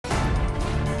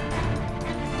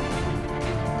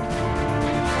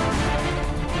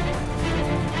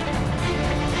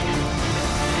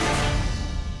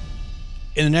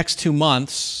In the next 2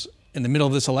 months, in the middle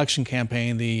of this election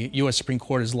campaign, the U.S. Supreme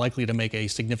Court is likely to make a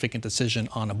significant decision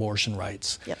on abortion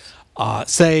rights. Yes.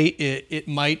 Say it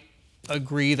might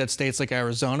agree that states like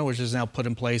Arizona, which has now put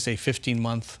in place a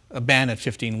ban at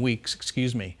 15 weeks,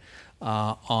 excuse me,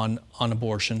 on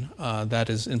abortion, that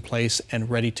is in place and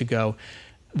ready to go.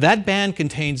 That ban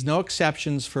contains no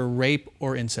exceptions for rape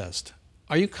or incest.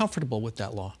 Are you comfortable with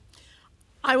that law?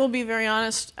 I will be very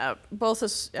honest, both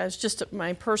as just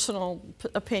my personal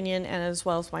opinion and as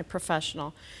well as my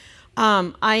professional.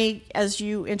 As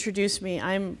you introduced me,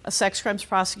 I'm a sex crimes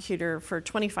prosecutor for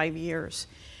 25 years.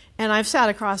 And I've sat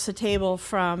across the table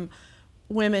from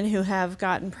women who have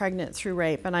gotten pregnant through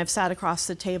rape, and I've sat across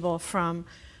the table from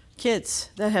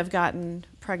kids that have gotten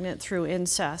pregnant through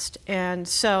incest. And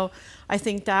so I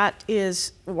think that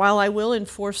is, while I will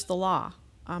enforce the law,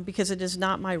 because it is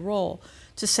not my role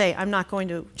to say I'm not going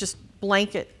to just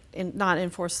blanket and not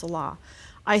enforce the law,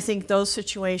 I think those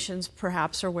situations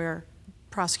perhaps are where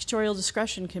prosecutorial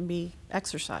discretion can be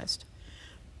exercised.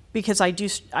 Because I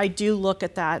do look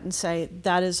at that and say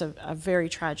that is a very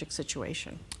tragic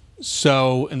situation.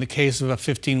 So in the case of a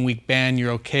 15-week ban,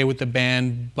 you're okay with the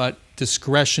ban, but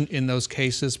discretion in those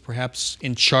cases, perhaps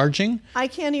in charging? I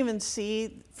can't even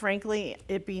see, frankly,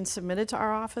 it being submitted to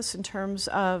our office in terms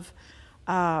of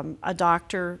a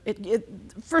doctor.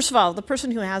 First of all, the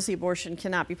person who has the abortion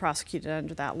cannot be prosecuted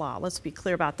under that law. Let's be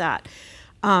clear about that.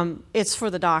 It's for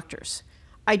the doctors.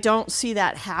 I don't see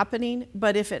that happening,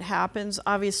 but if it happens,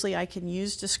 obviously I can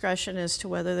use discretion as to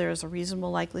whether there is a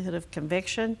reasonable likelihood of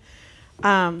conviction.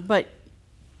 But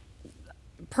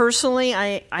personally,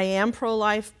 I am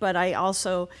pro-life, but I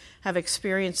also have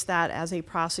experienced that as a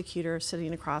prosecutor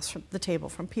sitting across from the table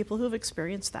from people who have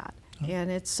experienced that. Oh.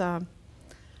 And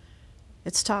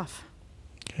it's tough.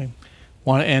 Okay.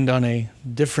 Want to end on a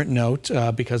different note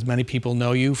because many people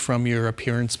know you from your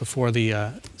appearance before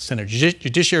the Senate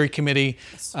Judiciary Committee,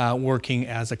 yes. Working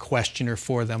as a questioner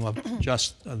for them of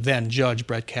just then Judge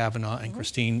Brett Kavanaugh and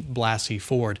Christine Blasey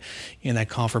Ford in that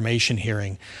confirmation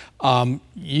hearing.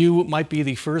 You might be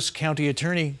the first county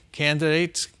attorney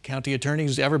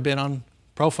who's ever been on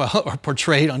profile or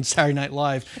portrayed on Saturday Night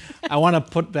Live. I want to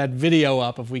put that video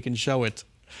up if we can show it.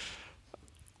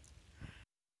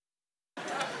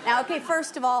 Now, okay,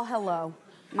 first of all, hello.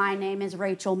 My name is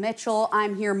Rachel Mitchell.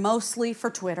 I'm here mostly for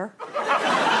Twitter.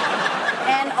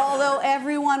 And although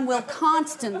everyone will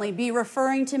constantly be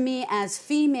referring to me as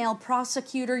female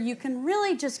prosecutor, you can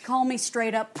really just call me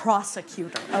straight up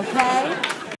prosecutor, okay?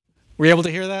 Were you able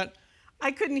to hear that?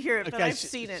 I couldn't hear it, but I've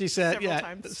seen it. She said, several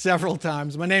times. Several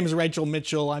times. My name is Rachel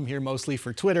Mitchell. I'm here mostly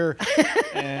for Twitter.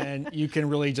 And you can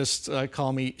really just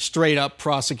call me straight up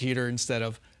prosecutor instead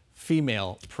of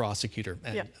female prosecutor.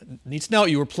 And yep. Need to know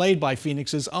you were played by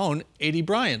Phoenix's own A.D.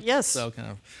 Bryant. Yes. So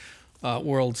kind of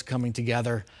worlds coming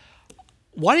together.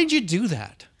 Why did you do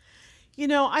that? You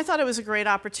know, I thought it was a great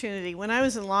opportunity. When I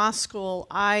was in law school,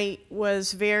 I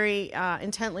was very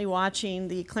intently watching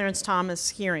the Clarence Thomas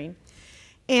hearing.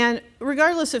 And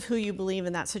regardless of who you believe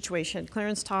in that situation,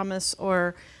 Clarence Thomas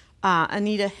or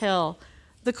Anita Hill,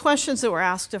 the questions that were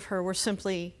asked of her were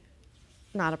simply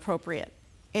not appropriate.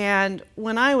 And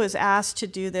when I was asked to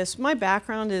do this, my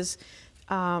background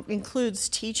includes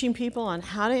teaching people on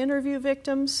how to interview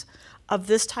victims of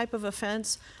this type of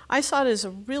offense. I saw it as a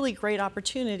really great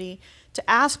opportunity to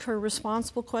ask her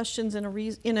responsible questions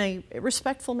in a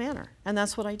respectful manner, and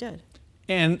that's what I did.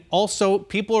 And also,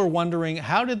 people are wondering,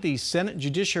 how did the Senate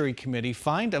Judiciary Committee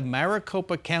find a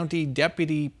Maricopa County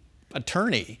deputy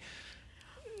attorney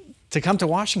to come to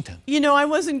Washington? You know, I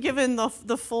wasn't given the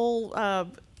full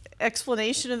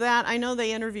explanation of that. I know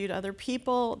they interviewed other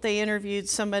people. They interviewed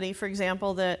somebody, for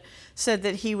example, that said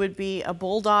that he would be a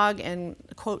bulldog and,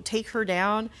 quote, take her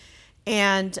down.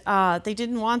 And they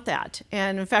didn't want that.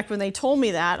 And in fact, when they told me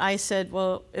that, I said,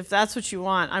 well, if that's what you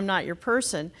want, I'm not your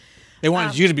person. They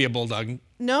wanted you to be a bulldog.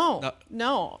 No.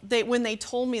 When they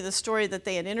told me the story that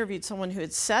they had interviewed someone who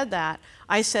had said that,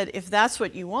 I said, if that's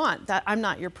what you want, I'm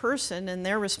not your person. And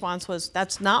their response was,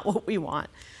 that's not what we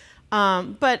want.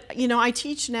 But, you know, I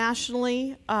teach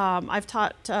nationally.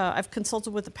 I've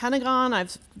consulted with the Pentagon.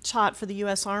 I've taught for the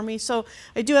U.S. Army. So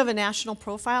I do have a national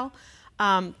profile.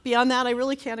 Beyond that, I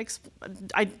really can't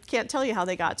tell you how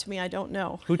they got to me. I don't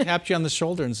know. Who tapped you on the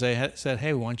shoulder and said,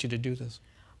 hey, we want you to do this?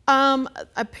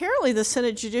 Apparently, the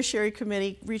Senate Judiciary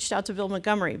Committee reached out to Bill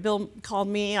Montgomery. Bill called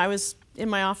me. I was in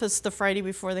my office the Friday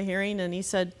before the hearing, and he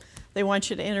said, they want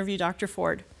you to interview Dr.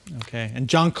 Ford. Okay. And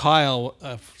John Kyle,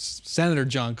 Senator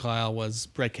John Kyle, was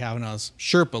Brett Kavanaugh's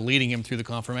Sherpa leading him through the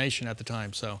confirmation at the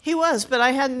time. So he was, but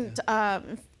I hadn't.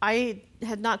 I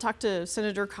had not talked to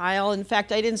Senator Kyle. In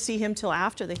fact, I didn't see him till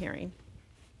after the hearing.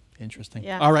 Interesting.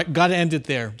 Yeah. All right, got to end it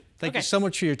there. Thank you Okay. so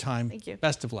much for your time. Thank you.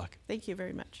 Best of luck. Thank you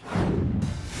very much.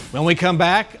 When we come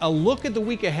back, a look at the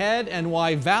week ahead and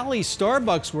why Valley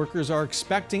Starbucks workers are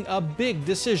expecting a big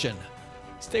decision.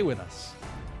 Stay with us.